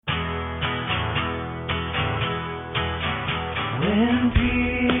in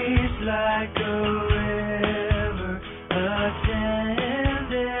peace like a river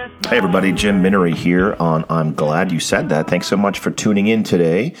ascendeth. Hey everybody, Jim Minery here on I'm Glad You Said That. Thanks so much for tuning in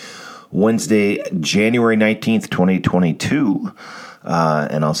today, Wednesday, January 19th, 2022.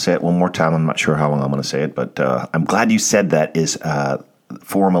 And I'll say it one more time. I'm not sure how long I'm going to say it, but I'm Glad You Said That is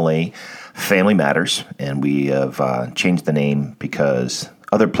formally Family Matters, and we have changed the name because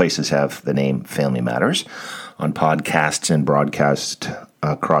other places have the name Family Matters on podcasts and broadcasts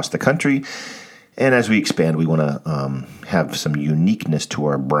across the country. And as we expand, we want to have some uniqueness to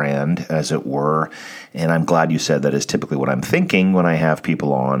our brand, as it were. And I'm Glad You Said That is typically what I'm thinking when I have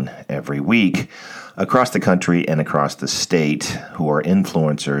people on every week across the country and across the state who are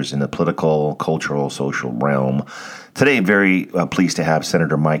influencers in the political, cultural, social realm. Today, very pleased to have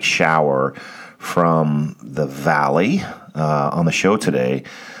Senator Mike Shower from the Valley on the show today.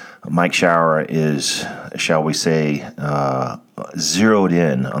 Mike Shower is, shall we say, zeroed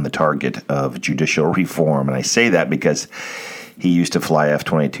in on the target of judicial reform. And I say that because he used to fly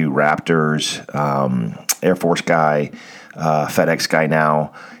F-22 Raptors, Air Force guy, FedEx guy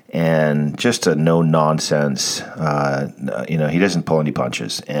now, and just a no-nonsense, he doesn't pull any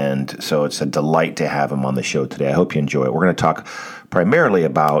punches. And so it's a delight to have him on the show today. I hope you enjoy it. We're going to talk primarily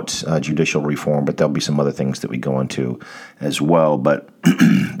about judicial reform, but there'll be some other things that we go into as well. But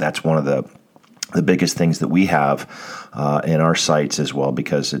that's one of the biggest things that we have in our sites as well,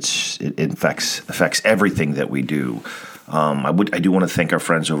 because it affects everything that we do. I do want to thank our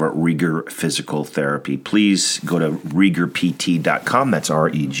friends over at Rieger Physical Therapy. Please go to RiegerPT.com. That's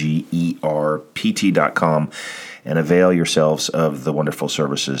REGERPT.com, and avail yourselves of the wonderful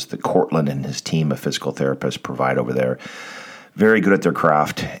services that Cortland and his team of physical therapists provide over there. Very good at their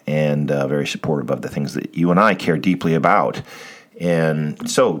craft and very supportive of the things that you and I care deeply about. And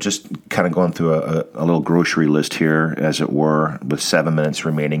so just kind of going through a little grocery list here, as it were, with 7 minutes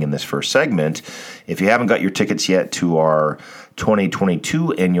remaining in this first segment. If you haven't got your tickets yet to our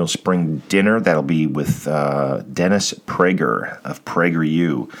 2022 annual spring dinner, that'll be with Dennis Prager of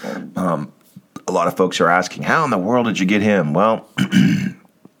PragerU. A lot of folks are asking, how in the world did you get him? Well,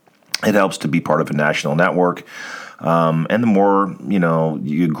 it helps to be part of a national network. And the more,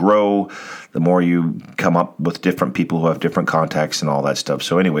 you grow, the more you come up with different people who have different contacts and all that stuff.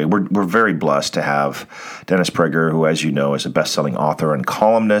 So anyway, we're very blessed to have Dennis Prager, who, as you know, is a best-selling author and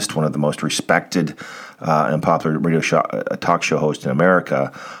columnist, one of the most respected and popular radio talk show hosts in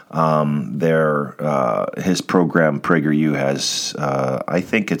America. His program, PragerU, has, I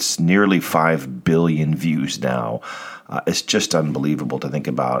think it's nearly 5 billion views now. It's just unbelievable to think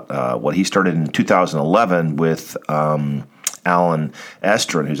about what he started in 2011 with Alan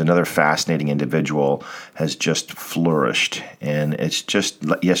Estrin, who's another fascinating individual, has just flourished. And it's just,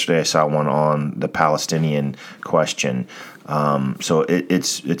 yesterday I saw one on the Palestinian question. So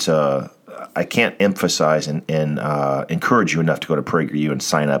it's I can't emphasize and encourage you enough to go to PragerU and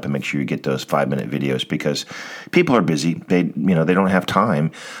sign up and make sure you get those 5-minute videos, because people are busy. They don't have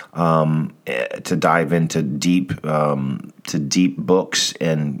time to dive into deep books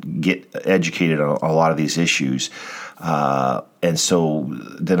and get educated on a lot of these issues. And so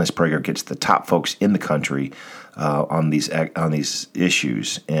Dennis Prager gets the top folks in the country on these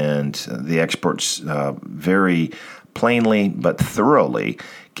issues, and the experts very plainly but thoroughly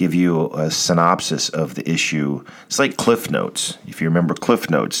give you a synopsis of the issue. It's like Cliff Notes. If you remember Cliff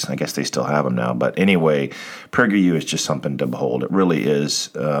Notes, I guess they still have them now. But anyway, PragerU is just something to behold. It really is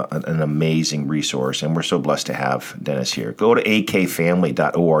an amazing resource, and we're so blessed to have Dennis here. Go to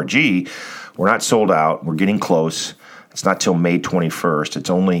akfamily.org. We're not sold out. We're getting close. It's not till May 21st. It's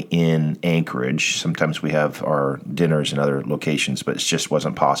only in Anchorage. Sometimes we have our dinners in other locations, but it just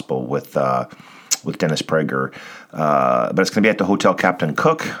wasn't possible with Dennis Prager. But it's going to be at the Hotel Captain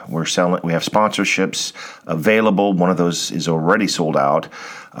Cook. We have sponsorships available. One of those is already sold out,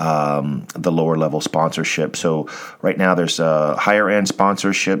 the lower level sponsorship. So right now there's higher end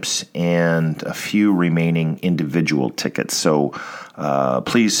sponsorships and a few remaining individual tickets. So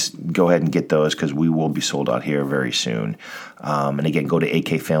please go ahead and get those, because we will be sold out here very soon. And again, go to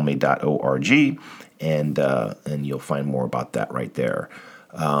akfamily.org and you'll find more about that right there.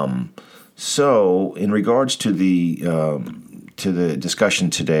 So, in regards to the discussion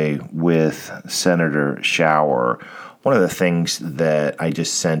today with Senator Shower, one of the things that I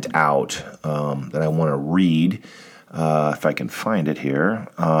just sent out that I want to read, if I can find it here,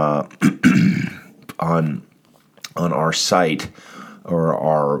 on our site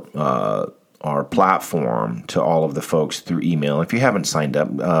or our platform to all of the folks through email. If you haven't signed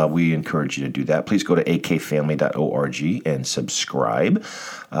up, we encourage you to do that. Please go to akfamily.org and subscribe.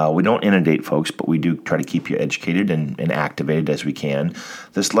 We don't inundate folks, but we do try to keep you educated and activated as we can.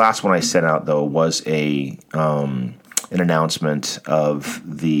 This last one I sent out, though, was an announcement of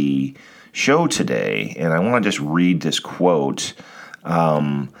the show today, and I want to just read this quote.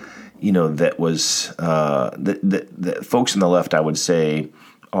 That was that folks on the left, I would say,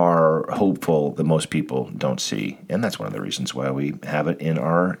 are hopeful that most people don't see. And that's one of the reasons why we have it in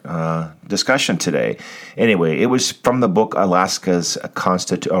our discussion today. Anyway, it was from the book Alaska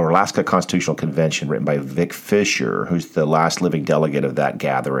Constitutional Convention, written by Vic Fisher, who's the last living delegate of that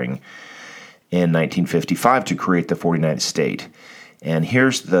gathering in 1955 to create the 49th state. And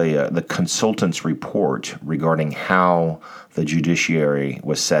here's the consultant's report regarding how the judiciary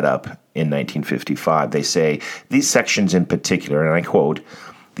was set up in 1955. They say, these sections in particular, and I quote,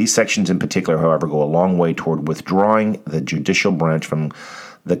 "These sections in particular, however, go a long way toward withdrawing the judicial branch from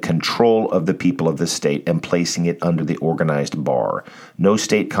the control of the people of the state and placing it under the organized bar. No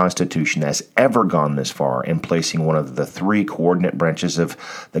state constitution has ever gone this far in placing one of the three coordinate branches of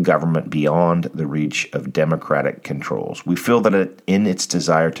the government beyond the reach of democratic controls. We feel that in its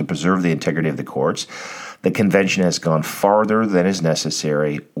desire to preserve the integrity of the courts, the convention has gone farther than is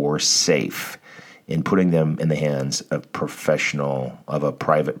necessary or safe in putting them in the hands of a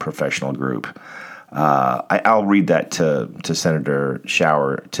private professional group." I'll read that to Senator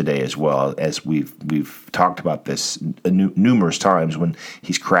Shower today as well, as we've talked about this numerous times when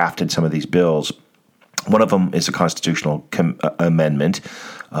he's crafted some of these bills. One of them is a constitutional amendment.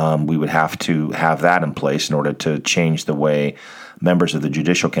 We would have to have that in place in order to change the way members of the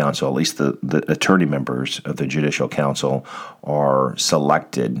Judicial Council, at least the attorney members of the Judicial Council, are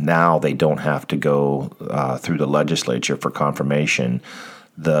selected. Now they don't have to go through the legislature for confirmation.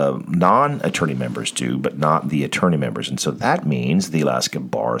 The non-attorney members do, but not the attorney members. And so that means the Alaska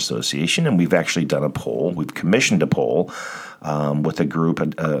Bar Association, and we've actually done a poll, we've commissioned a poll with a group,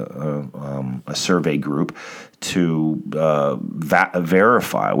 a survey group, to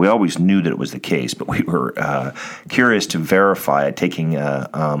verify. We always knew that it was the case, but we were curious to verify it, taking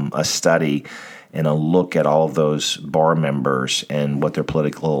a study and a look at all of those bar members and what their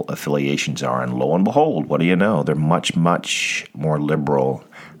political affiliations are. And lo and behold, what do you know? They're much, much more liberal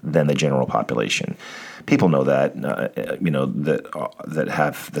than the general population. People know that, that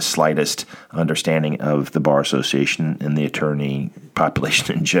have the slightest understanding of the Bar Association and the attorney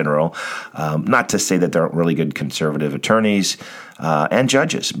population in general. Not to say that there aren't really good conservative attorneys and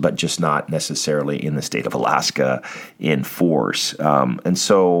judges, but just not necessarily in the state of Alaska in force. And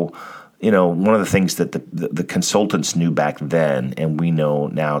so, one of the things that the consultants knew back then, and we know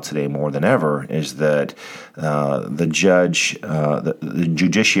now today more than ever, is that the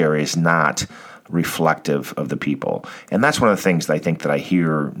judiciary is not reflective of the people. And that's one of the things that I think that I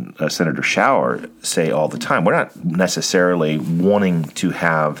hear Senator Shower say all the time. We're not necessarily wanting to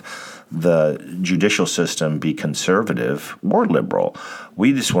have the judicial system be conservative or liberal.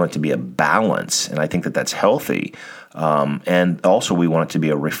 We just want it to be a balance, and I think that that's healthy. And also, we want it to be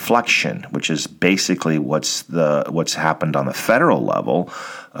a reflection, which is basically what's happened on the federal level,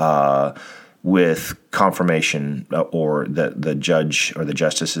 with confirmation, or the judge or the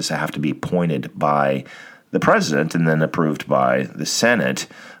justices have to be appointed by the president and then approved by the Senate.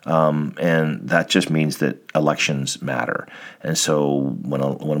 And that just means that elections matter. And so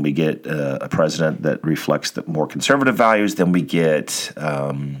when we get a president that reflects the more conservative values, then we get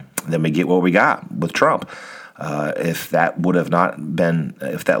what we got with Trump. If that would have not been,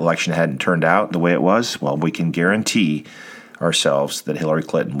 if that election hadn't turned out the way it was, well, we can guarantee ourselves that Hillary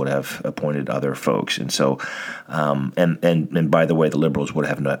Clinton would have appointed other folks. And so, and by the way, the liberals would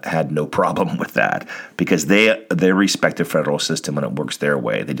have had no problem with that, because they respect the federal system and it works their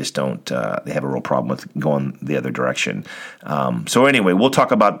way. They just don't, they have a real problem with going the other direction. So anyway, we'll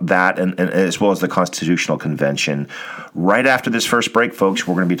talk about that and as well as the Constitutional Convention right after this first break, folks.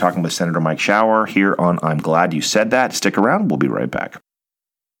 We're going to be talking with Senator Mike Shower here on I'm Glad You Said That. Stick around. We'll be right back.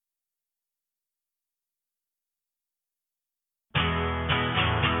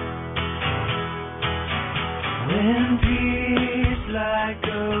 When peace like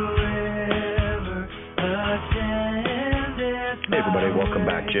a river ascendeth. Hey everybody, welcome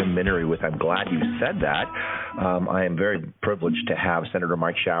back. Jim Minery with I'm Glad You Said That. I am very privileged to have Senator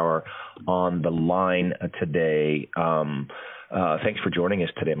Mike Shower on the line today. Thanks for joining us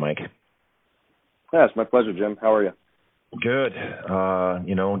today, Mike. Yeah, it's my pleasure, Jim. How are you? Good.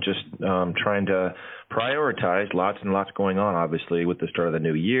 Trying to prioritize. Lots and lots going on, obviously, with the start of the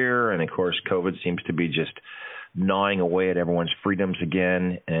new year. And, of course, COVID seems to be just gnawing away at everyone's freedoms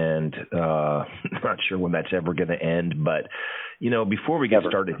again, and not sure when that's ever going to end. But, before we get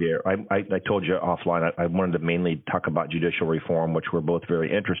started here, I told you offline I wanted to mainly talk about judicial reform, which we're both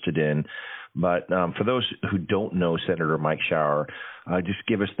very interested in. But for those who don't know Senator Mike Shower, just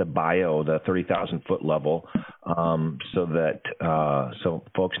give us the bio, the 30,000-foot level, so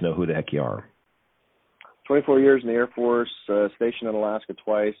folks know who the heck you are. 24 years in the Air Force, stationed in Alaska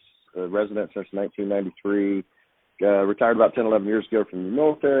twice, resident since 1993. Retired about 10, 11 years ago from the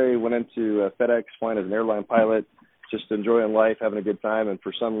military, went into FedEx, flying as an airline pilot, just enjoying life, having a good time. And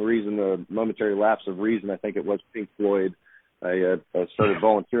for some reason, a momentary lapse of reason, I think it was Pink Floyd, I started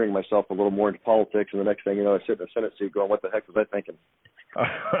volunteering myself a little more into politics, and the next thing you know, I sit in a Senate seat going, what the heck was I thinking?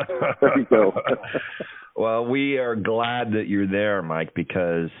 There you go. Well, we are glad that you're there, Mike,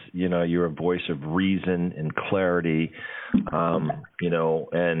 because, you're a voice of reason and clarity,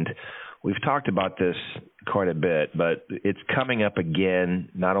 and we've talked about this quite a bit, but it's coming up again,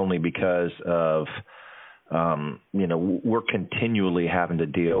 not only because of we're continually having to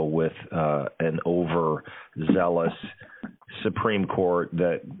deal with an overzealous Supreme Court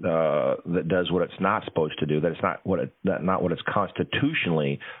that does what it's not supposed to do. That it's not what it's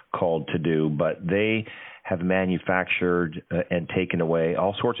constitutionally called to do. But they have manufactured and taken away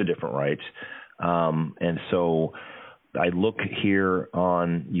all sorts of different rights. And so I look here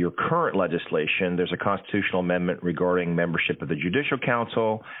on your current legislation. There's a constitutional amendment regarding membership of the Judicial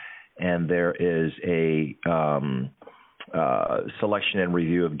Council, and there is a selection and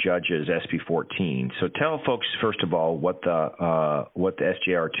review of judges, SB 14. So tell folks, first of all, what the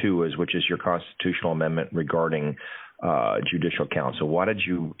SJR2 is, which is your constitutional amendment regarding Judicial Council. Why did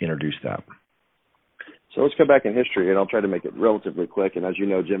you introduce that? So let's go back in history, and I'll try to make it relatively quick. And as you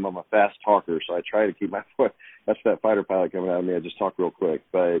know, Jim, I'm a fast talker, so I try to keep my foot. That's that fighter pilot coming out of me. I just talk real quick.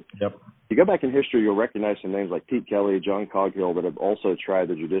 But If you go back in history, you'll recognize some names like Pete Kelly, John Coghill, that have also tried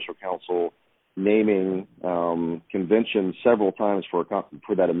the Judicial Council naming convention several times for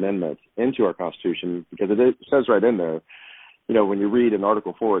that amendment into our Constitution, because it says right in there, when you read in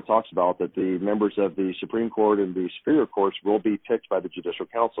Article 4, it talks about that the members of the Supreme Court and the Superior Courts will be picked by the Judicial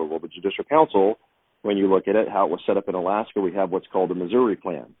Council. Well, the Judicial Council, when you look at it, how it was set up in Alaska, we have what's called the Missouri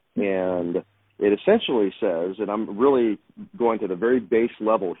Plan. And it essentially says, and I'm really going to the very base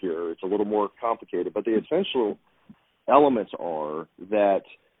level here, it's a little more complicated, but the essential elements are that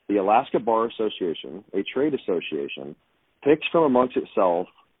the Alaska Bar Association, a trade association, picks from amongst itself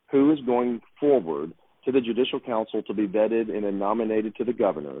who is going forward to the Judicial Council to be vetted and then nominated to the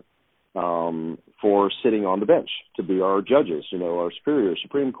governor for sitting on the bench to be our judges, our superior,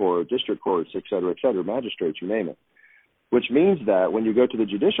 Supreme Court, district courts, et cetera, magistrates, you name it. Which means that when you go to the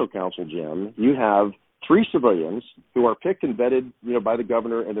Judicial Council, Jim, you have 3 civilians who are picked and vetted, by the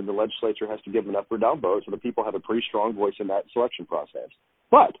governor, and then the legislature has to give them an up or down vote, so the people have a pretty strong voice in that selection process.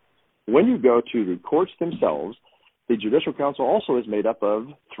 But when you go to the courts themselves, the Judicial Council also is made up of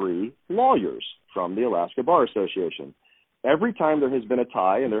 3 lawyers from the Alaska Bar Association. Every time there has been a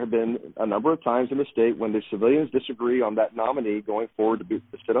tie, and there have been a number of times in the state when the civilians disagree on that nominee going forward to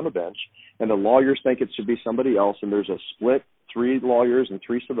sit on the bench, and the lawyers think it should be somebody else, and there's a split, 3 lawyers and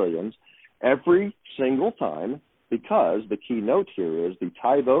 3 civilians, every single time, because the key note here is the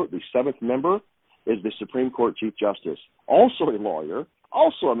tie vote, the 7th member is the Supreme Court Chief Justice, also a lawyer,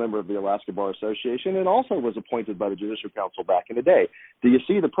 also a member of the Alaska Bar Association, and also was appointed by the Judicial Council back in the day. Do you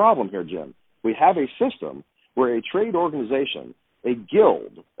see the problem here, Jim? We have a system where a trade organization, a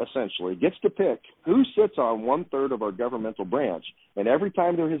guild, essentially, gets to pick who sits on 1/3 of our governmental branch, and every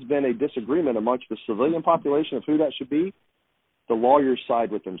time there has been a disagreement amongst the civilian population of who that should be, the lawyers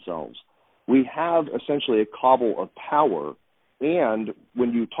side with themselves. We have essentially a cobble of power, and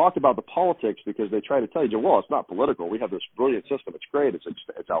when you talk about the politics, because they try to tell you, well, it's not political, we have this brilliant system, it's great,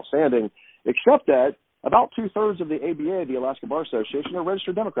 it's outstanding, except that about 2/3 of the ABA, the Alaska Bar Association, are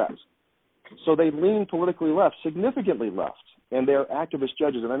registered Democrats. So they lean politically left, significantly left, and they're activist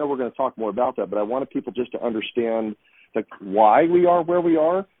judges. And I know we're going to talk more about that, but I wanted people just to understand why we are where we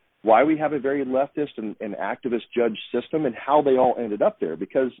are, why we have a very leftist and activist judge system, and how they all ended up there.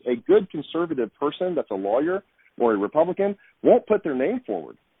 Because a good conservative person that's a lawyer or a Republican won't put their name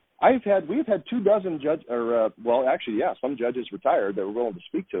forward. We've had 24 some judges retired that were willing to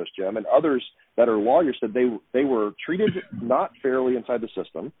speak to us, Jim, and others that are lawyers said they were treated not fairly inside the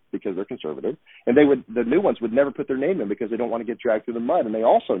system because they're conservative, and the new ones would never put their name in because they don't want to get dragged through the mud. And they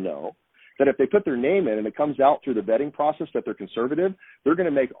also know that if they put their name in and it comes out through the vetting process that they're conservative, they're going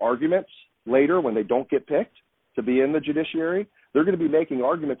to make arguments later when they don't get picked to be in the judiciary. They're going to be making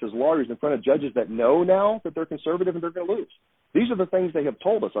arguments as lawyers in front of judges that know now that they're conservative, and they're going to lose. These are the things they have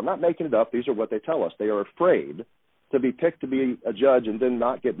told us. I'm not making it up. These are what they tell us. They are afraid to be picked to be a judge and then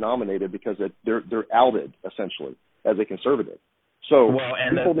not get nominated because they're outed, essentially, as a conservative. So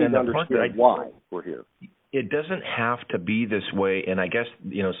people need to understand why we're here. It doesn't have to be this way. And I guess,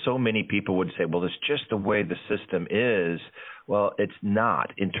 so many people would say, well, it's just the way the system is. Well, it's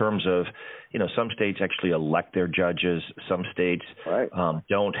not, in terms of, some states actually elect their judges. Some states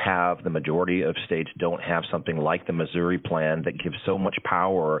don't have, the majority of states don't have something like the Missouri plan that gives so much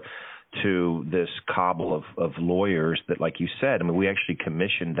power to this cobble of lawyers that, like you said, we actually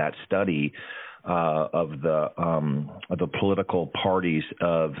commissioned that study of the political parties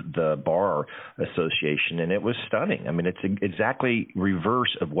of the Bar Association, and it was stunning. It's exactly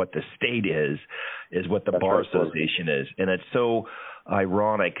reverse of what the state is what the Bar Association is, and it's so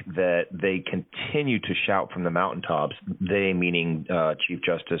ironic that they continue to shout from the mountaintops. They, meaning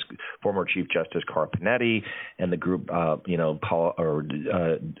former Chief Justice Carpenetti, and the group,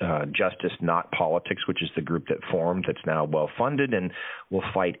 Justice Not Politics, which is the group that formed, that's now well funded, and will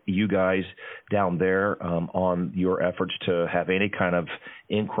fight you guys down there on your efforts to have any kind of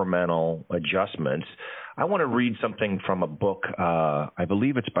incremental adjustments. I want to read something from a book. I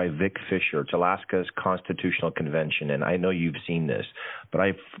believe it's by Vic Fisher. It's Alaska's Constitutional Convention, and I know you've seen this, but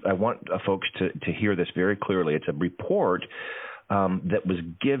I want folks to hear this very clearly. It's a report that was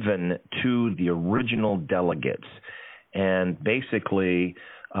given to the original delegates, and basically,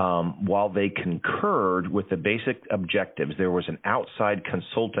 while they concurred with the basic objectives, there was an outside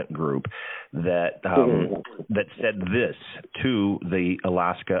consultant group that said this to the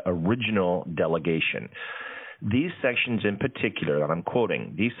Alaska original delegation. These sections in particular, and I'm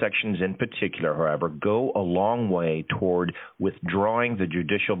quoting, these sections in particular, however, go a long way toward withdrawing the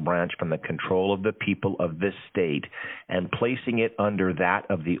judicial branch from the control of the people of this state and placing it under that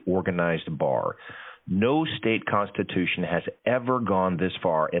of the organized bar. No state constitution has ever gone this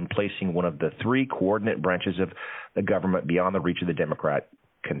far in placing one of the three coordinate branches of the government beyond the reach of the democratic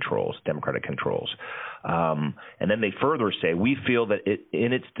controls. And then they further say, we feel that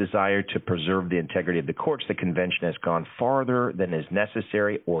in its desire to preserve the integrity of the courts, the convention has gone farther than is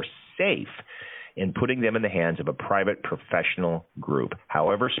necessary or safe in putting them in the hands of a private professional group,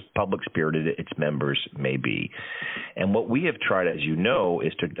 however public-spirited its members may be. And what we have tried, as you know,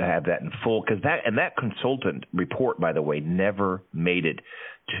 is to have that in full, because that consultant report, by the way, never made it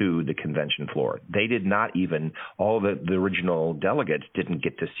to the convention floor. They did not even, all the original delegates didn't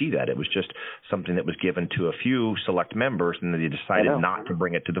get to see that. It was just something that was given to a few select members, and they decided not to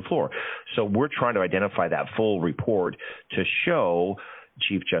bring it to the floor. So we're trying to identify that full report to show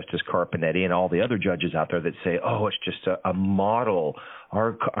Chief Justice Carpenetti and all the other judges out there that say, oh, it's just a model.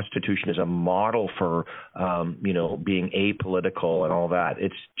 Our Constitution is a model for, being apolitical and all that.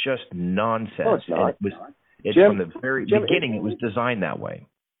 It's just nonsense. No, it's not. And Jim, from the very beginning, it was designed that way.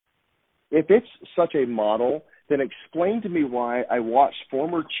 If it's such a model, then explain to me why I watched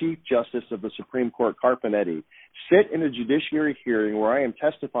former Chief Justice of the Supreme Court, Carpenetti, sit in a judiciary hearing where I am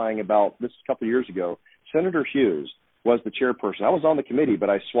testifying about, this a couple of years ago, Senator Hughes was the chairperson. I was on the committee, but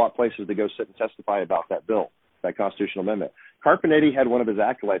I swapped places to go sit and testify about that bill, that constitutional amendment. Carpenetti had one of his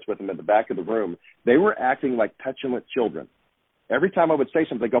acolytes with him in the back of the room. They were acting like petulant children. Every time I would say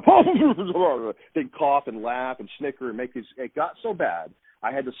something, they'd go, they'd cough and laugh and snicker and make these. It got so bad,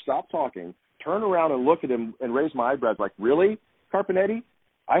 I had to stop talking, turn around and look at him and raise my eyebrows like, really, Carpenetti?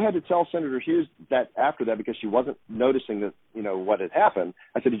 I had to tell Senator Hughes that after that because she wasn't noticing that, what had happened.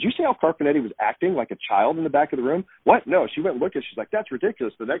 I said, did you see how Carpenetti was acting like a child in the back of the room? What? No. She went and looked at it. She's like, that's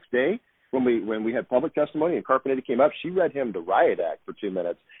ridiculous. The next day when we had public testimony and Carpenetti came up, she read him the riot act for 2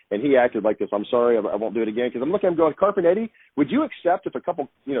 minutes, and he acted like this. I'm sorry, I won't do it again. Because I'm looking at him going, Carpenetti, would you accept if a couple,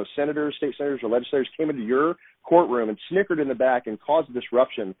 senators, state senators or legislators came into your courtroom and snickered in the back and caused a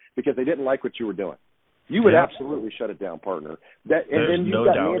disruption because they didn't like what you were doing? You would absolutely shut it down, partner. And then you've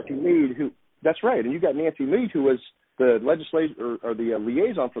got Nancy Mead, who that's right, and you got Nancy Mead, who was the legislator or the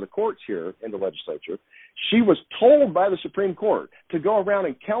liaison for the courts here in the legislature. She was told by the Supreme Court to go around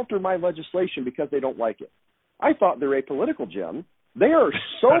and counter my legislation because they don't like it. I thought they're apolitical, Jim. They are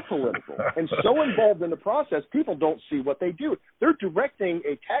so political and so involved in the process, people don't see what they do. They're directing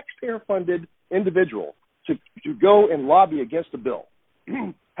a taxpayer-funded individual to go and lobby against a bill.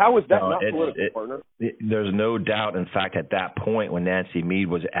 How is that not political, partner? There's no doubt. In fact, at that point when Nancy Mead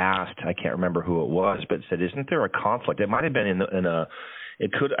was asked, I can't remember who it was, but said, isn't there a conflict? It might have been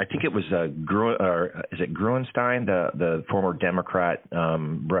I think it was is it Gruenstein, the former Democrat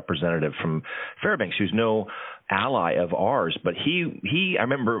representative from Fairbanks, who's no ally of ours, but he I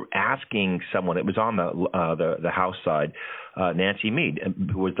remember asking someone, it was on the House side, Nancy Mead,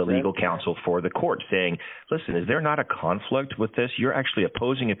 who was the legal counsel for the court, saying, listen, is there not a conflict with this? You're actually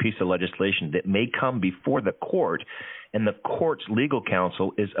opposing a piece of legislation that may come before the court, and the court's legal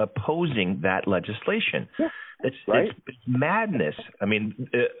counsel is opposing that legislation. Yeah. It's madness. I mean,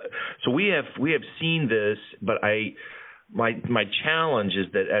 so we have seen this, but my challenge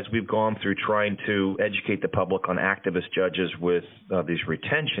is that as we've gone through trying to educate the public on activist judges with these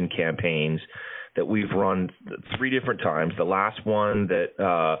retention campaigns that we've run 3 different times. The last one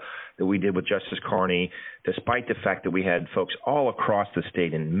that we did with Justice Carney, despite the fact that we had folks all across the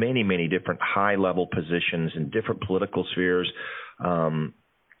state in many, many different high-level positions in different political spheres,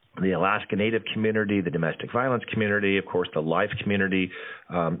 the Alaska Native community, the domestic violence community, of course, the life community,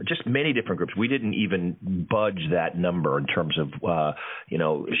 just many different groups. We didn't even budge that number in terms of,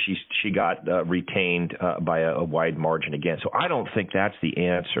 she got retained by a wide margin again. So I don't think that's the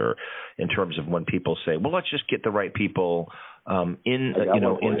answer in terms of when people say, well, let's just get the right people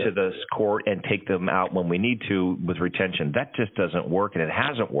into this court and take them out when we need to with retention. That just doesn't work, and it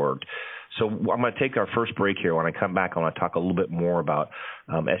hasn't worked. So I'm going to take our first break here. When I come back, I want to talk a little bit more about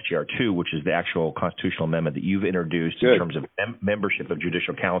SGR2, which is the actual constitutional amendment that you've introduced in terms of membership of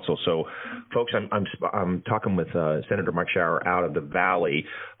Judicial Council. So, folks, I'm talking with Senator Mike Shower out of the Valley,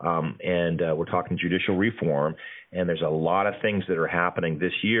 and we're talking judicial reform. And there's a lot of things that are happening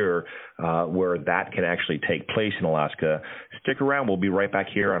this year where that can actually take place in Alaska. Stick around. We'll be right back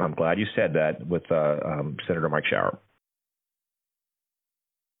here, and I'm glad you said that, with Senator Mike Shower.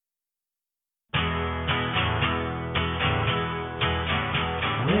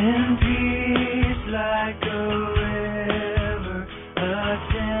 When peace like a river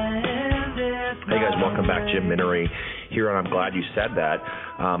ascended. Hey guys, welcome back. Jim Minery here, and I'm glad you said that.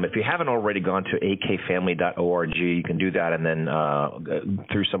 If you haven't already gone to akfamily.org, you can do that, and then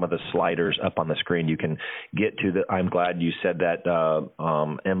through some of the sliders up on the screen, you can get to the I'm glad you said that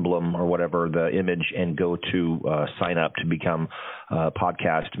emblem or whatever, the image, and go to sign up to become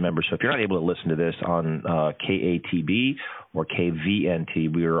podcast members. So if you're not able to listen to this on KATB or KVNT,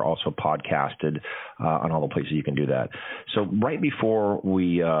 we are also podcasted on all the places you can do that. So right before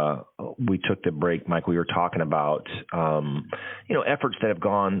we took the break, Mike, we were talking about efforts that have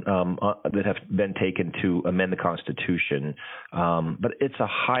gone that have been taken to amend the Constitution, but it's a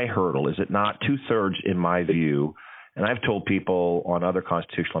high hurdle, is it not? 2/3, in my view. And I've told people on other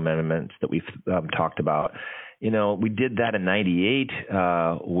constitutional amendments that we've talked about, we did that in 98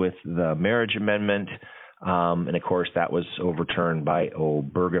 with the marriage amendment. And of course, that was overturned by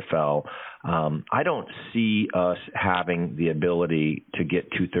Obergefell. I don't see us having the ability to get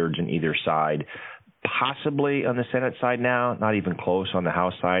 2/3 in either side, possibly on the Senate side now, not even close on the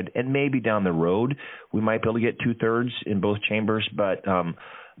House side, and maybe down the road we might be able to get 2/3 in both chambers. But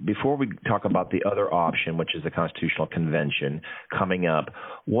before we talk about the other option, which is the Constitutional Convention coming up,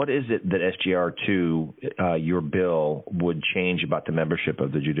 what is it that SGR2, your bill, would change about the membership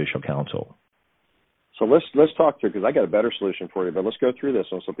of the Judicial Council? So let's talk through, because I got a better solution for you, but let's go through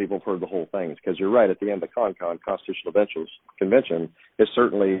this one so people have heard the whole thing, because you're right, at the end, the Constitutional Convention is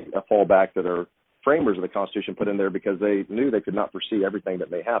certainly a fallback that our framers of the Constitution put in there because they knew they could not foresee everything that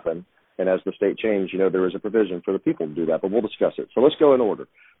may happen. And as the state changed, there is a provision for the people to do that, but we'll discuss it. So let's go in order.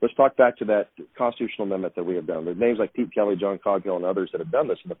 Let's talk back to that constitutional amendment that we have done. The names like Pete Kelly, John Coghill, and others that have done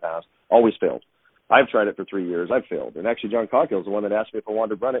this in the past always failed. I've tried it for 3 years. I've failed. And actually, John Coghill is the one that asked me if I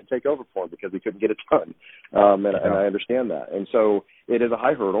wanted to run it and take over for him because we couldn't get it done. And I understand that. And so it is a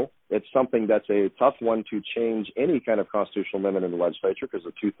high hurdle. It's something that's a tough one to change any kind of constitutional amendment in the legislature, because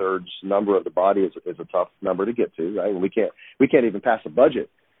the 2/3 number of the body is a tough number to get to, right? And we can't even pass a budget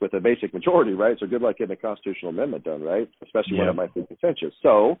with a basic majority, right? So good luck getting a constitutional amendment done, right? Especially when it might be contentious.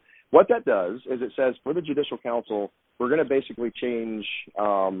 So what that does is it says for the Judicial Council, we're going to basically change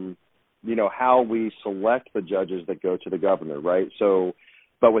how we select the judges that go to the governor, right? So,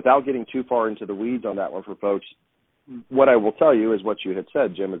 but without getting too far into the weeds on that one for folks, what I will tell you is what you had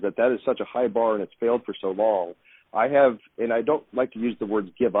said, Jim, is that is such a high bar and it's failed for so long. And I don't like to use the words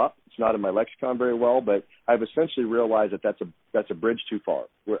give up. It's not in my lexicon very well, but I've essentially realized that that's a bridge too far.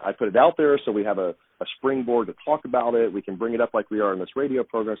 I put it out there so we have a springboard to talk about it. We can bring it up like we are in this radio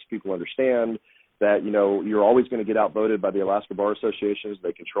program so people understand that, you're always going to get outvoted by the Alaska Bar Associations.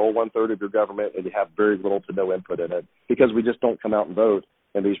 They control 1/3 of your government, and you have very little to no input in it because we just don't come out and vote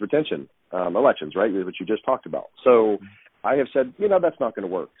in these retention elections, right, which you just talked about. So I have said, that's not going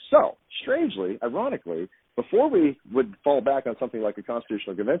to work. So strangely, ironically, before we would fall back on something like a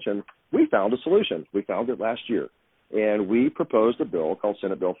Constitutional Convention, we found a solution. We found it last year. And we proposed a bill called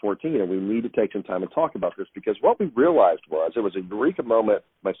Senate Bill 14, and we need to take some time and talk about this, because what we realized was, it was a eureka moment,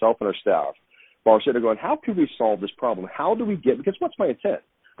 myself and our staff, while we're sitting there going, how can we solve this problem? How do we get, because what's my intent?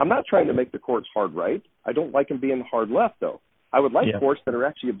 I'm not trying to make the courts hard right. I don't like them being hard left, though. I would like courts that are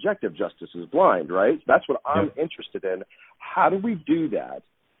actually objective. Justice is blind, right? That's what I'm interested in. How do we do that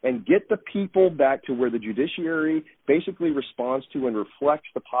and get the people back to where the judiciary basically responds to and reflects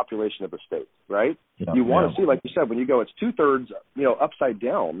the population of the state, right? You want to see, like you said, when you go, it's 2/3, upside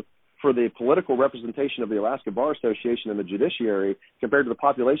down for the political representation of the Alaska Bar Association and the judiciary compared to the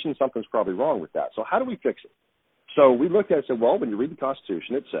population. Something's probably wrong with that. So how do we fix it? So we looked at it and said, well, when you read the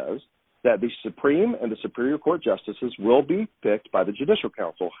Constitution, it says that the Supreme and the Superior Court justices will be picked by the Judicial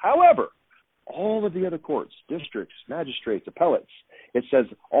Council. However, all of the other courts, districts, magistrates, appellates, it says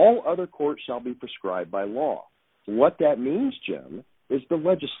all other courts shall be prescribed by law. What that means, Jim, is the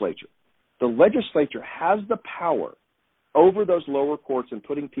legislature. The legislature has the power over those lower courts and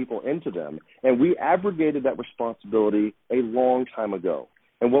putting people into them, and we abrogated that responsibility a long time ago.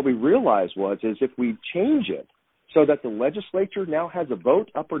 And what we realized is if we change it so that the legislature now has a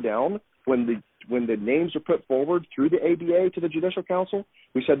vote up or down when the names are put forward through the ABA to the Judicial Council,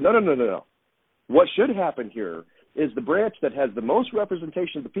 we said, no. What should happen here is the branch that has the most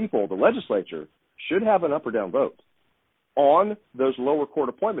representation of the people, the legislature, should have an up or down vote on those lower court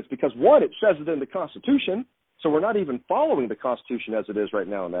appointments, because one, it says it in the Constitution, so we're not even following the Constitution as it is right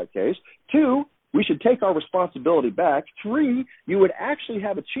now in that case. Two, we should take our responsibility back. Three, you would actually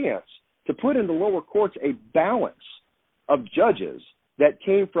have a chance to put in the lower courts a balance of judges that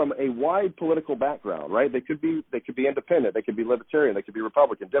came from a wide political background, right? They could be independent, they could be libertarian, they could be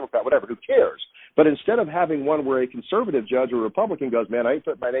Republican, Democrat, whatever, who cares? But instead of having one where a conservative judge or Republican goes, man, I ain't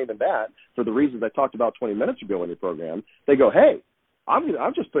put my name in that for the reasons I talked about 20 minutes ago in your program, they go, hey, I'm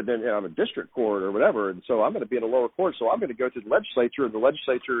just putting in, I'm a district court or whatever, and so I'm going to be in a lower court, so I'm going to go to the legislature, and the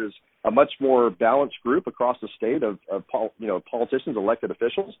legislature is a much more balanced group across the state of politicians, elected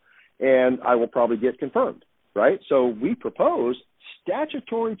officials, and I will probably get confirmed, right? So we propose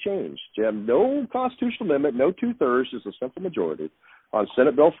statutory change, Jim, no constitutional amendment, no 2/3, just a simple majority on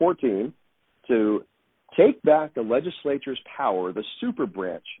Senate Bill 14 to take back the legislature's power, the super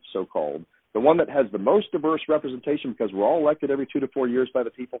branch, so-called, the one that has the most diverse representation because we're all elected every 2 to 4 years by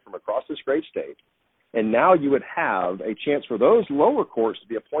the people from across this great state. And now you would have a chance for those lower courts to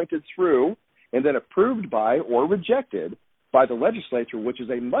be appointed through and then approved by or rejected by the legislature, which is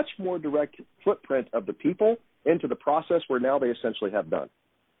a much more direct footprint of the people into the process where now they essentially have done.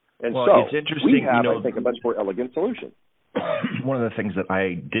 And well, so it's interesting, we have, I think, a much more elegant solution. One of the things that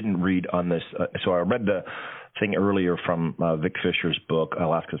I didn't read on this, so I read the thing earlier from Vic Fisher's book,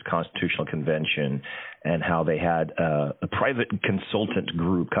 Alaska's Constitutional Convention, and how they had a private consultant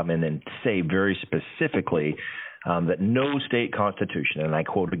group come in and say very specifically that no state constitution, and I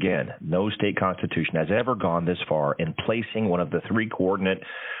quote again, no state constitution has ever gone this far in placing one of the three coordinate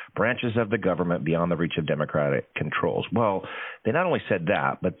branches of the government beyond the reach of democratic controls. Well, they not only said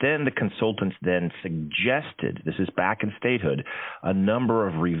that, but then the consultants then suggested, this is back in statehood, a number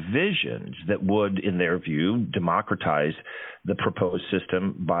of revisions that would, in their view, democratize the proposed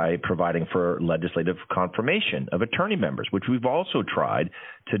system by providing for legislative confirmation of attorney members, which we've also tried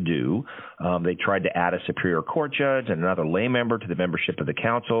to do. They tried to add a Superior Court judge and another lay member to the membership of the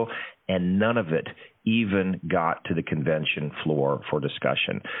council, and none of it even got to the convention floor for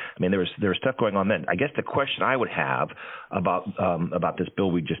discussion. I mean, there was stuff going on then. I guess the question I would have about this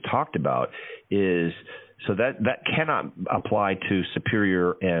bill we just talked about is, so that cannot apply to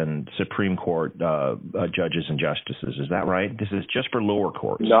Superior and Supreme Court judges and justices. Is that right? This is just for lower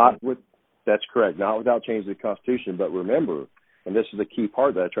courts. That's correct. Not without changing the Constitution. But remember, and this is the key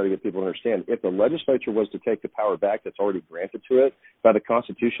part that I try to get people to understand, if the legislature was to take the power back that's already granted to it by the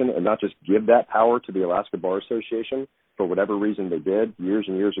Constitution and not just give that power to the Alaska Bar Association for whatever reason they did years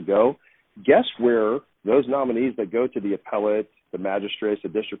and years ago, guess where those nominees that go to the appellate, the magistrates, the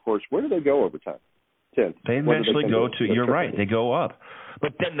district courts, where do they go over time? They eventually go to, you're right, they go up.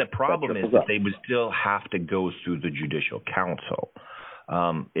 But then the problem is that they would still have to go through the Judicial Council.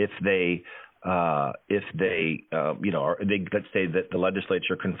 If they let's say that the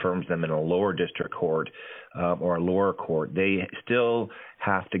legislature confirms them in a lower district court or a lower court, they still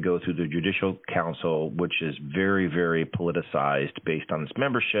have to go through the Judicial Council, which is very, very politicized based on its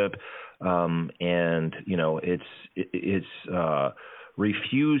membership, and it's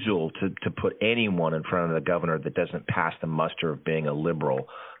refusal to put anyone in front of the governor that doesn't pass the muster of being a liberal,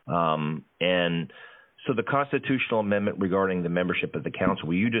 and so the constitutional amendment regarding the membership of the council,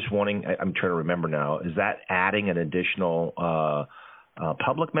 were you just wanting, I'm trying to remember now, is that adding an additional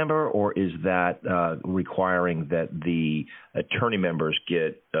public member, or is that requiring that the attorney members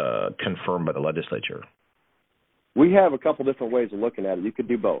get confirmed by the legislature? We have a couple different ways of looking at it. You could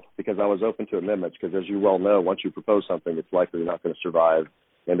do both, because I was open to amendments, because as you well know, once you propose something, it's likely not going to survive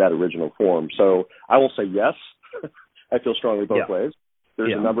in that original form. So I will say yes. I feel strongly both ways.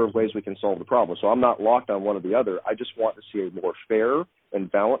 There's a number of ways we can solve the problem. So I'm not locked on one or the other. I just want to see a more fair and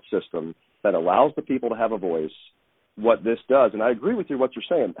balanced system that allows the people to have a voice, what this does. And I agree with you what you're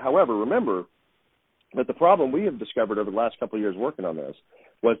saying. However, remember that the problem we have discovered over the last couple of years working on this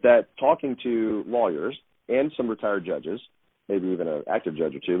was that talking to lawyers and some retired judges, maybe even an active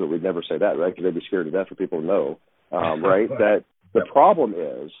judge or two, but we'd never say that, right, because they'd be scared to death for people to know, right, that the problem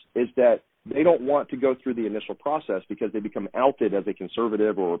is that they don't want to go through the initial process because they become outed as a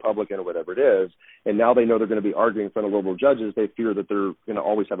conservative or Republican or whatever it is, and now they know they're going to be arguing in front of liberal judges. They fear that they're going to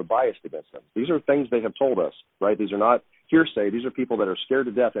always have a bias against them. These are things they have told us, right? These are not hearsay. These are people that are scared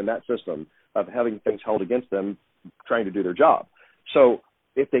to death in that system of having things held against them trying to do their job. So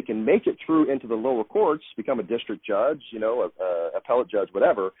if they can make it through into the lower courts, become a district judge, appellate judge,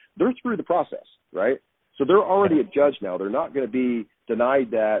 whatever, they're through the process, right? So they're already a judge now. They're not going to be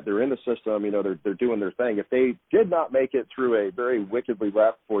denied that. They're in the system. They're doing their thing. If they did not make it through a very wickedly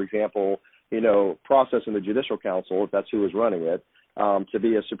left, for example, process in the Judicial Council, if that's who is running it, to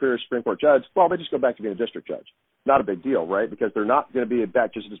be a superior Supreme Court judge, well, they just go back to being a district judge. Not a big deal, right? Because they're not going to be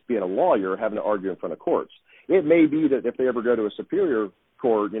back just being a lawyer having to argue in front of courts. It may be that if they ever go to a superior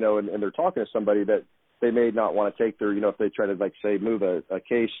court, and they're talking to somebody that they may not want to take their, if they try to, move a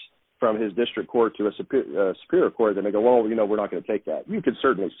case from his district court to a superior court, then they go, well, we're not going to take that. You could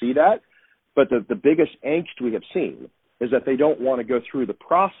certainly see that, but the biggest angst we have seen is that they don't want to go through the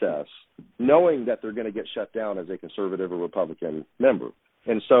process knowing that they're going to get shut down as a conservative or Republican member.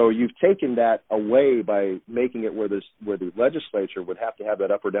 And so you've taken that away by making it where the legislature would have to have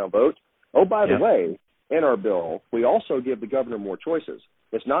that up or down vote. Oh, by the way, in our bill, we also give the governor more choices.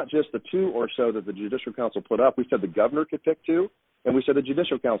 It's not just the two or so that the Judicial Council put up. We said the governor could pick two, and we said the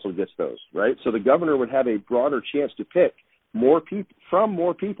Judicial Council gets those, right? So the governor would have a broader chance to pick more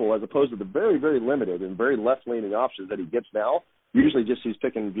people as opposed to the very, very limited and very left-leaning options that he gets now. Usually just he's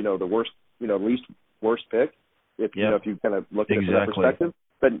picking, the worst, least worst pick, if you kind of look at it from that perspective.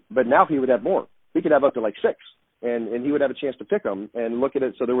 But now he would have more. He could have up to 6. And he would have a chance to pick them and look at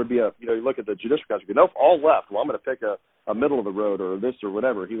it. So there would be you look at the Judicial Council, you go, nope, all left. Well, I'm going to pick a middle of the road or this or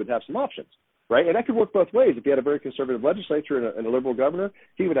whatever. He would have some options, right? And that could work both ways. If you had a very conservative legislature and a liberal governor,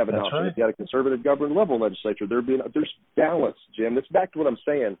 he would have an option. Right. If you had a conservative governor and a liberal legislature, there's balance, Jim. That's back to what I'm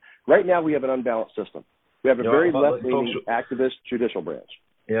saying. Right now we have an unbalanced system. We have a very left-leaning activist judicial branch.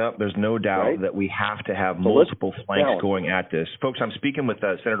 Yeah, there's no doubt that we have to have multiple flanks going at this. Folks, I'm speaking with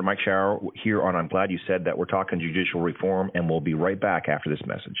Senator Mike Shower here on I'm Glad You Said That. We're talking judicial reform, and we'll be right back after this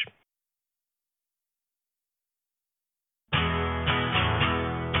message.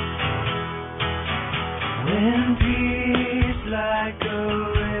 When peace like a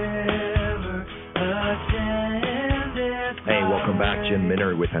river attended. Hey, welcome back. Jim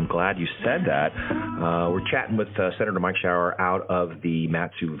Minnery with I'm Glad You Said That. We're chatting with Senator Mike Shower out of the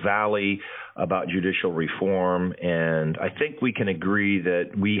Mat-Su Valley about judicial reform, and I think we can agree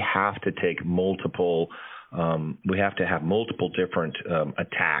that we have to take multiple we have to have multiple different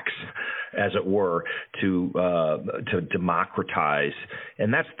attacks, as it were, to democratize,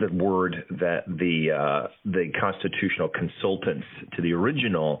 and that's the word that the constitutional consultants to the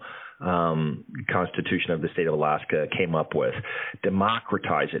original Constitution of the state of Alaska came up with.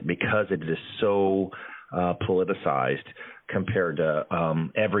 Democratize it, because it is so politicized compared to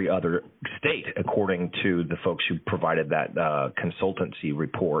every other state, according to the folks who provided that consultancy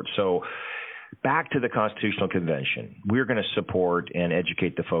report. So back to the Constitutional Convention. We're going to support and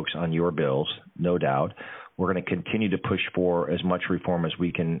educate the folks on your bills, no doubt. We're going to continue to push for as much reform as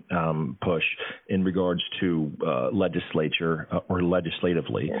we can push in regards to legislature or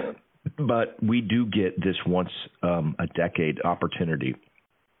legislatively. But we do get this once a decade opportunity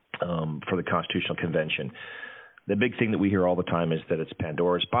for the Constitutional Convention. The big thing that we hear all the time is that it's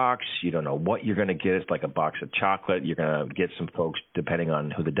Pandora's box. You don't know what you're going to get. It's like a box of chocolate. You're going to get some folks, depending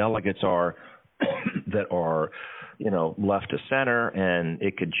on who the delegates are, that are, left to center, and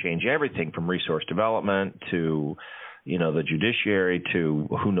it could change everything from resource development to, the judiciary to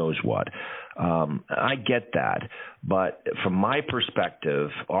who knows what. I get that. But from my perspective,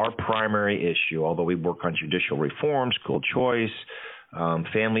 our primary issue, although we work on judicial reform, school choice,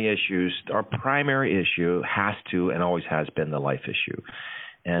 family issues, our primary issue has to and always has been the life issue.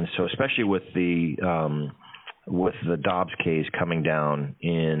 And so especially with the with the Dobbs case coming down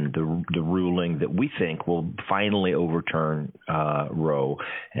in the ruling that we think will finally overturn Roe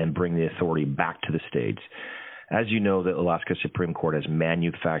and bring the authority back to the states. As you know, the Alaska Supreme Court has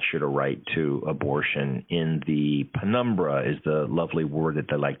manufactured a right to abortion in the penumbra is the lovely word that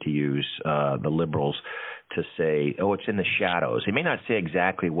they like to use, the liberals, to say, oh, it's in the shadows. They may not say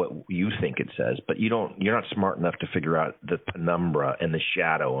exactly what you think it says, but you're not smart enough to figure out the penumbra and the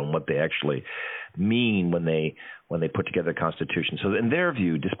shadow and what they actually mean when they put together the Constitution. So in their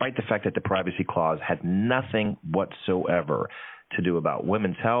view, despite the fact that the Privacy Clause had nothing whatsoever to do about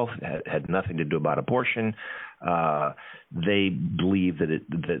women's health, had nothing to do about abortion, they believe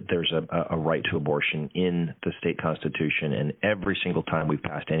that there's a right to abortion in the state constitution, and every single time we've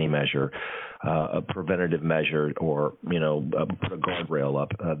passed any measure, a preventative measure, or put a guardrail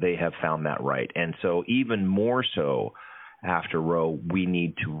up, they have found that right. And so even more so after Roe, we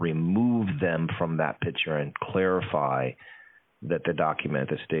need to remove them from that picture and clarify that the document,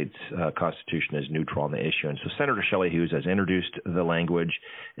 the state's constitution, is neutral on the issue. And so Senator Shelley Hughes has introduced the language.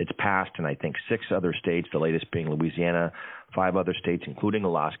 It's passed in, I think, 6 other states, the latest being Louisiana. 5 other states, including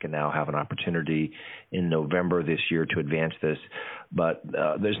Alaska, now have an opportunity in November this year to advance this. But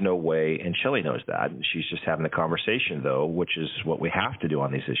there's no way, and Shelley knows that. She's just having the conversation, though, which is what we have to do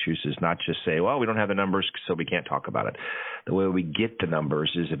on these issues, is not just say, well, we don't have the numbers, so we can't talk about it. The way we get the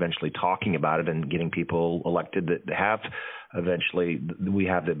numbers is eventually talking about it and getting people elected that have eventually, we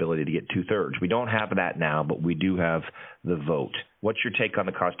have the ability to get 2/3. We don't have that now, but we do have the vote. What's your take on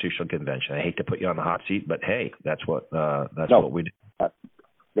the Constitutional Convention? I hate to put you on the hot seat, but hey, that's what we do.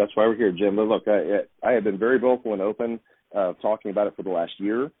 That's why we're here, Jim. Look, I have been very vocal and open talking about it for the last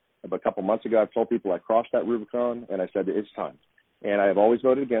year. But a couple months ago, I've told people I crossed that Rubicon, and I said it's time. And I have always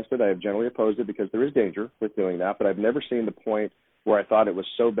voted against it. I have generally opposed it because there is danger with doing that. But I've never seen the point where I thought it was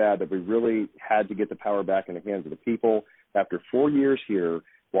so bad that we really had to get the power back in the hands of the people. After 4 years here,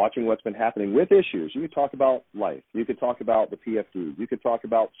 watching what's been happening with issues, you could talk about life. You could talk about the PFD. You could talk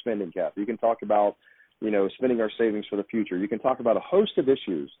about spending cap. You can talk about, spending our savings for the future. You can talk about a host of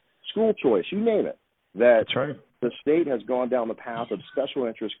issues, school choice, you name it, that That's right. The state has gone down the path of special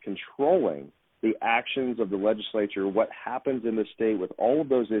interest controlling the actions of the legislature, what happens in the state with all of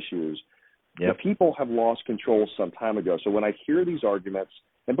those issues. Yep. The people have lost control some time ago. So when I hear these arguments,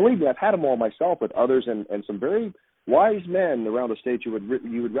 and believe me, I've had them all myself with others and some very wise men around the state, you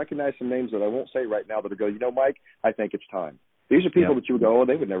would recognize some names that I won't say right now that would go, Mike, I think it's time. These are people that you would go, oh,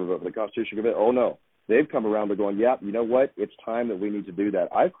 they would never vote for the Constitution. Oh, no. They've come around to going, yeah, you know what? It's time that we need to do that.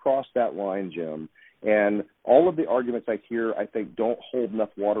 I've crossed that line, Jim, and all of the arguments I hear, I think, don't hold enough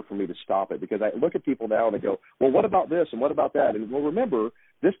water for me to stop it, because I look at people now and they go, well, what about this and what about that? And, well, remember,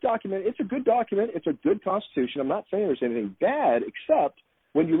 this document, it's a good document. It's a good Constitution. I'm not saying there's anything bad, except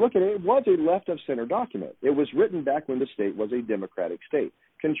when you look at it, it was a left-of-center document. It was written back when the state was a Democratic state,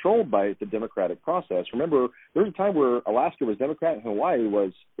 controlled by the Democratic process. Remember, there was a time where Alaska was Democrat and Hawaii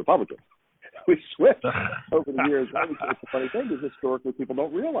was Republican. We switched over the years. It's a funny thing because historically people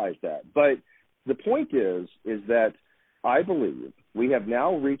don't realize that. But the point is that I believe we have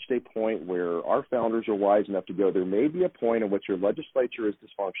now reached a point where our founders are wise enough to go, there may be a point in which your legislature is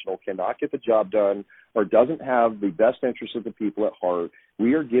dysfunctional, cannot get the job done, or doesn't have the best interests of the people at heart.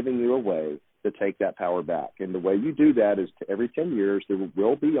 We are giving you a way to take that power back. And the way you do that is every 10 years there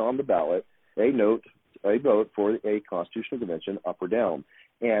will be on the ballot a vote for a constitutional convention, up or down.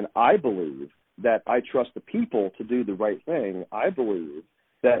 And I believe that I trust the people to do the right thing. I believe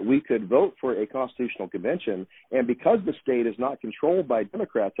that we could vote for a constitutional convention, and because the state is not controlled by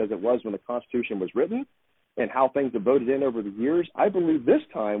Democrats as it was when the Constitution was written and how things have voted in over the years, I believe this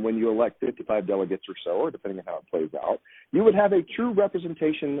time when you elect 55 delegates or so, or depending on how it plays out, you would have a true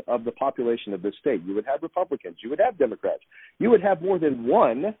representation of the population of this state. You would have Republicans. You would have Democrats. You would have more than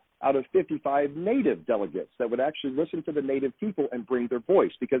one out of 55 Native delegates that would actually listen to the Native people and bring their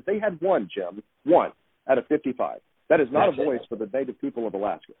voice, because they had one, Jim, one out of 55. That is not a voice for the Native people of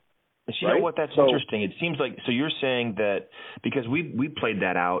Alaska. You know what? That's interesting. It seems like, so you're saying that because we played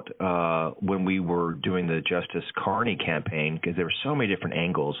that out when we were doing the Justice Carney campaign, because there were so many different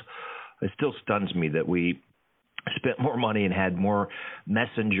angles. It still stuns me that we spent more money and had more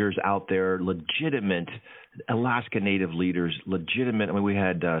messengers out there, legitimate Alaska Native leaders, legitimate. I mean, we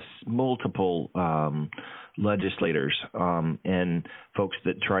had multiple legislators and folks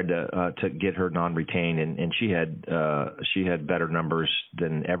that tried to get her non-retained, and she had better numbers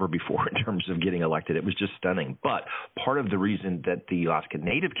than ever before in terms of getting elected. It was just stunning. But part of the reason that the Alaska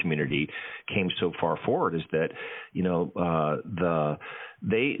Native community came so far forward is that,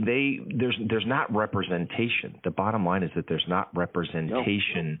 there's not representation. The bottom line is that there's not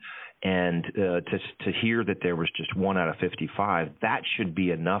representation. No. And to hear that there was just 1 out of 55, that should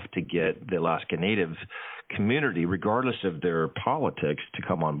be enough to get the Alaska Native community, regardless of their politics, to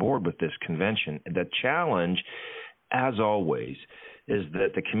come on board with this convention. The challenge, as always, is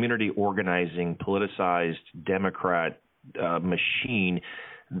that the community organizing, politicized Democrat machine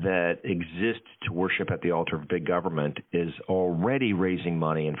that exists to worship at the altar of big government is already raising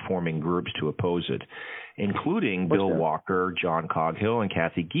money and forming groups to oppose it, including Bill Walker, John Coghill, and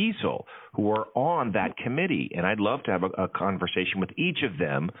Kathy Giessel, who are on that committee. And I'd love to have a conversation with each of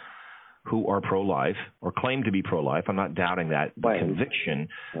them who are pro-life or claim to be pro-life. I'm not doubting that conviction,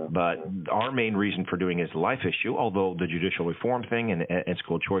 but our main reason for doing it is the life issue, although the judicial reform thing and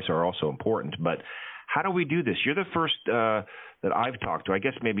school choice are also important. But how do we do this? You're the first that I've talked to. I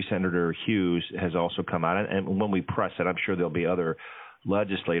guess maybe Senator Hughes has also come out, and when we press it, I'm sure there'll be other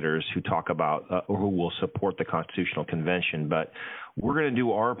legislators who talk about or who will support the Constitutional Convention. But we're going to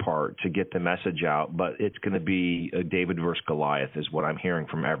do our part to get the message out, but it's going to be David versus Goliath is what I'm hearing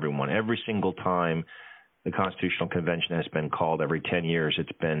from everyone. Every single time the Constitutional Convention has been called, every 10 years,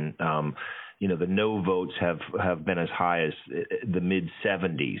 it's been the no votes have been as high as the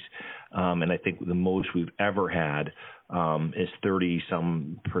mid-70s. And I think the most we've ever had is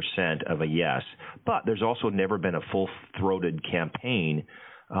 30-some% of a yes. But there's also never been a full-throated campaign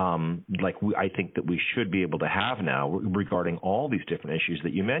I think that we should be able to have now regarding all these different issues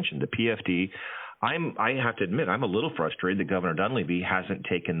that you mentioned. The PFD, I have to admit, I'm a little frustrated that Governor Dunleavy hasn't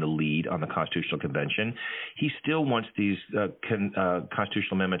taken the lead on the Constitutional Convention. He still wants these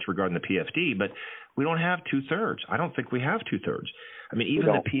constitutional amendments regarding the PFD, but we don't have 2/3. I don't think we have 2/3. I mean, even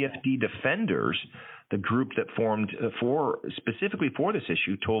the PFD defenders, the group that formed specifically for this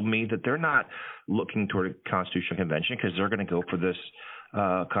issue, told me that they're not looking toward a Constitutional Convention because they're going to go for this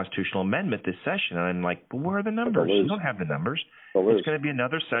constitutional amendment this session. And I'm like, but where are the numbers? You don't have the numbers. It's going to be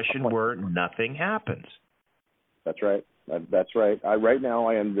another session where nothing happens. That's right. That's right. Right now,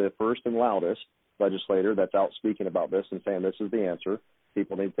 I am the first and loudest legislator that's out speaking about this and saying this is the answer.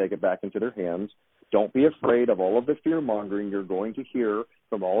 People need to take it back into their hands. Don't be afraid of all of the fear-mongering you're going to hear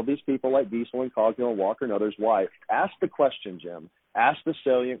from all of these people like Giessel and Coghill and Walker and others. Why? Ask the question, Jim. Ask the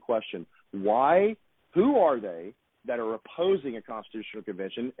salient question. Why? Who are they that are opposing a constitutional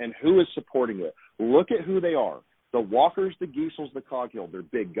convention, and who is supporting it? Look at who they are. The Walkers, the Giessels, the Coghill. They're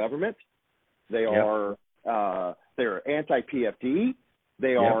big government. They are they're anti-PFD.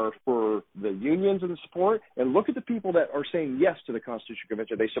 They are for the unions and the support. And look at the people that are saying yes to the Constitutional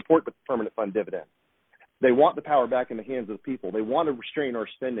Convention. They support the permanent fund dividend. They want the power back in the hands of the people. They want to restrain our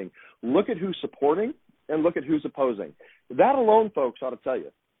spending. Look at who's supporting and look at who's opposing. That alone, folks, ought to tell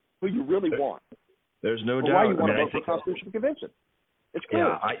you who you really want. There's no doubt. Why you want to vote for the Constitutional Convention. It's clear.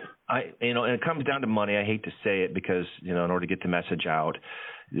 Yeah, and it comes down to money. I hate to say it because, in order to get the message out,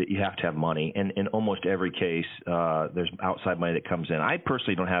 you have to have money. And in almost every case, there's outside money that comes in. I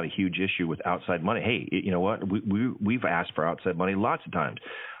personally don't have a huge issue with outside money. Hey, you know what? We've asked for outside money lots of times.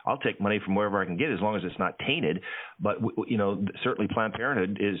 I'll take money from wherever I can get as long as it's not tainted. But, certainly Planned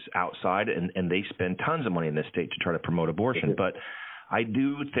Parenthood is outside, and they spend tons of money in this state to try to promote abortion. But I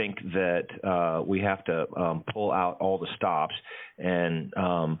do think that we have to pull out all the stops, and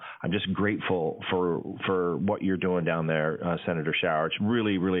I'm just grateful for what you're doing down there, Senator Schauer. It's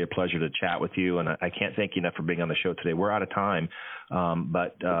really, really a pleasure to chat with you, and I can't thank you enough for being on the show today. We're out of time,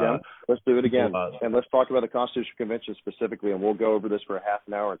 but let's do it again, and let's talk about the Constitutional Convention specifically, and we'll go over this for a half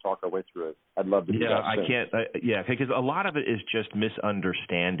an hour and talk our way through it. I'd love to do that. Because a lot of it is just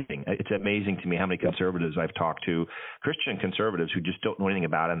misunderstanding. It's amazing to me how many conservatives I've talked to, Christian conservatives, who just don't know anything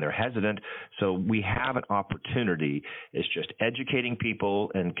about it, and they're hesitant. So we have an opportunity. It's just educating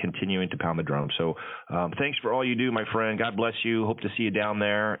people and continuing to pound the drum. So thanks for all you do, my friend. God bless you. Hope to see you down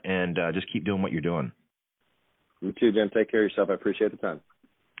there, and just keep doing what you're doing. You too, Jim. Take care of yourself. I appreciate the time.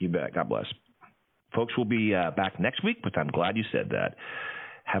 You bet. God bless. Folks, we'll be back next week, but I'm glad you said that.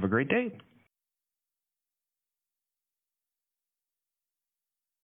 Have a great day.